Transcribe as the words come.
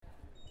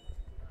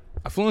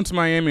I flew into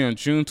Miami on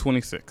June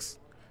 26.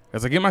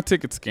 As I get my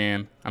ticket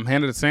scanned, I'm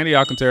handed a Sandy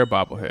Alcantara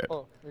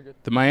bobblehead.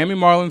 The Miami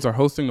Marlins are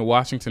hosting the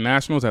Washington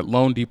Nationals at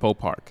Lone Depot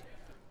Park.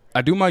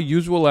 I do my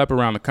usual lap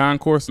around the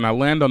concourse and I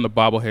land on the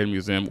Bobblehead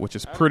Museum, which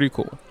is pretty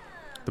cool.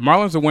 The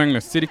Marlins are wearing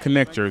their City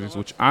Connect jerseys,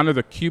 which honor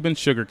the Cuban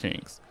Sugar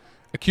Kings,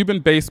 a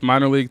Cuban-based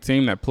minor league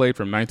team that played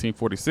from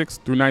 1946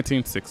 through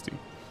 1960. The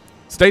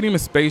stadium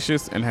is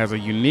spacious and has a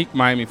unique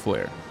Miami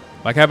flair,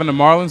 like having the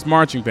Marlins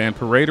marching band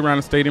parade around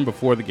the stadium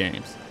before the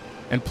games,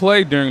 and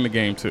play during the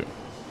game too.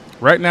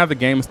 Right now the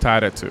game is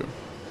tied at 2.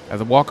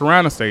 As I walk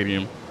around the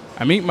stadium,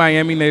 I meet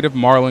Miami native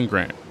Marlon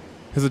Grant.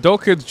 His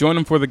adult kids join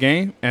him for the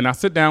game, and I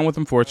sit down with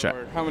him for a chat.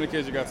 How many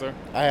kids you got, sir?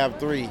 I have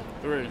 3.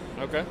 3,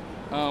 okay.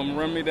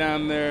 Run me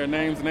down their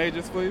names and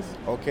ages, please.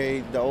 Okay,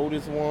 the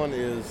oldest one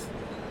is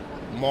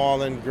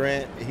Marlon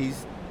Grant.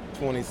 He's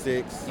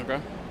 26.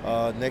 Okay.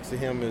 Next to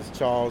him is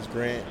Charles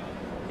Grant.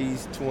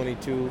 He's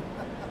 22.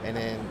 And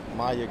then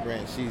Maya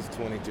Grant, she's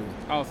 22.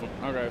 Awesome.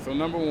 Okay, so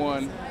number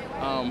one,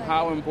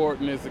 how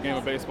important is the game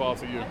of baseball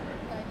to you?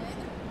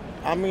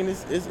 I mean,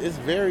 it's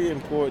very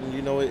important.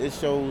 You know, it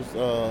shows,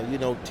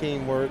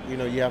 teamwork. You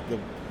know, you have to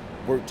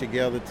work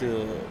together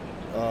to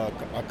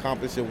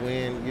accomplish a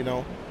win, you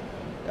know.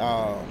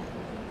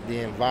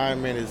 The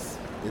environment is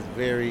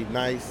very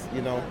nice,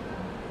 you know.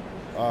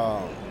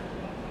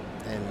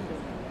 And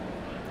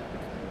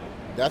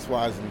that's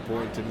why it's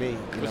important to me,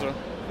 you know. Sure.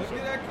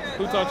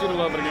 Who taught you to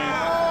love the game?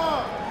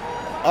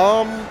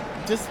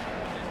 Just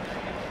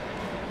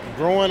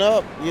growing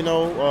up, you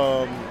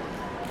know,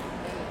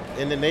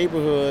 in the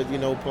neighborhood, you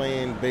know,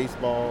 playing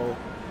baseball,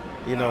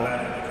 you know,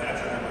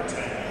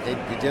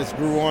 it just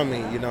grew on me,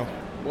 you know.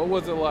 What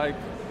was it like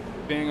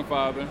being a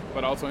father,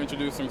 but also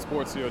introducing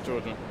sports to your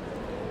children?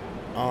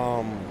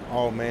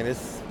 Oh man,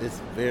 it's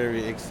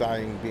very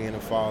exciting being a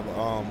father.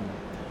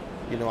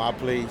 You know, I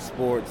played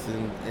sports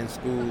in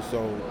school, so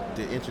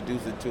to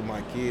introduce it to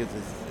my kids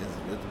is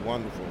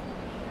wonderful.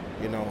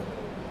 You know,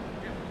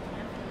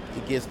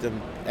 it gets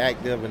them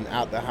active and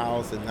out the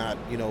house and not,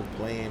 you know,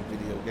 playing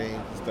video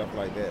games and stuff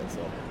like that.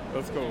 So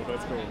that's cool.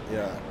 That's cool.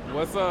 Yeah.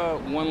 What's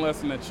one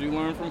lesson that you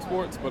learned from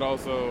sports, but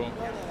also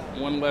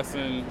one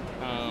lesson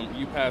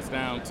you pass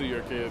down to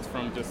your kids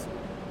from just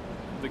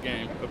the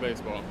game of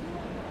baseball?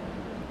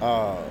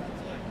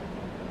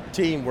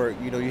 Teamwork.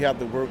 You know, you have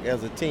to work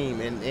as a team,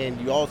 and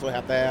you also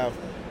have to have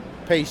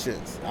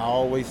patience. I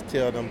always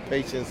tell them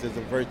patience is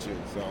a virtue.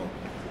 So,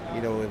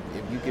 you know,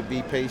 if you can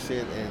be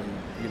patient and,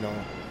 you know,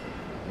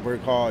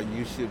 work hard,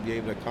 you should be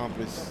able to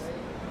accomplish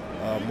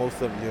most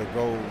of your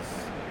goals.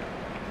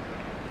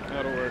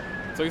 That'll work.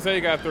 So you say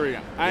you got 3.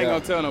 I ain't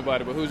gonna tell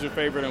nobody, but who's your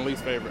favorite and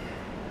least favorite?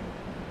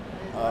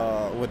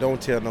 Well,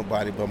 don't tell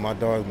nobody, but my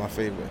daughter's my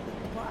favorite.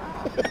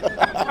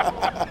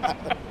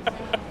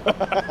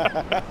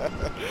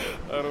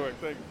 That'll work.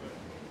 Thank you, sir.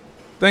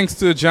 Thanks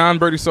to a John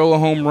Birdie solo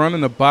home run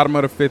in the bottom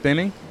of the 5th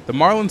inning, the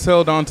Marlins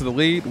held on to the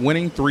lead,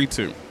 winning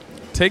 3-2.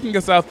 Taking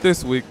us out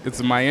this week is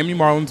the Miami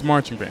Marlins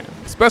marching band.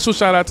 Special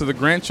shout out to the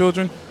Grant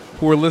children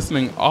who were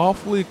listening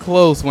awfully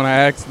close when I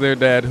asked their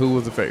dad who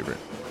was a favorite,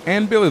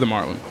 and Billy the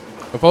Marlin.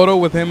 A photo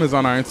with him is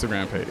on our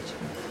Instagram page.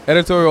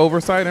 Editorial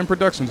oversight and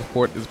production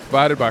support is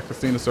provided by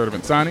Christina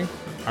Sertivant-Sani.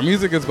 Our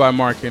music is by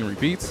Mark Henry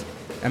Beats,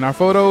 and our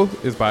photo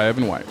is by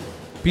Evan White.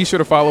 Be sure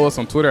to follow us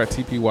on Twitter at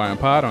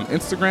TPYMPod, on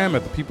Instagram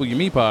at The People You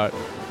Meet Pod,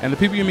 and The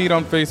People You Meet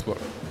on Facebook.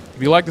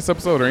 If you like this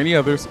episode or any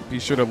others, be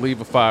sure to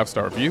leave a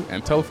 5-star review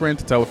and tell a friend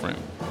to tell a friend.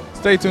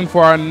 Stay tuned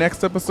for our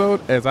next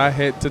episode as I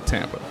head to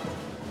Tampa.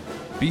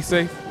 Be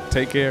safe,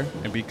 take care,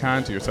 and be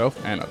kind to yourself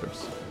and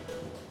others.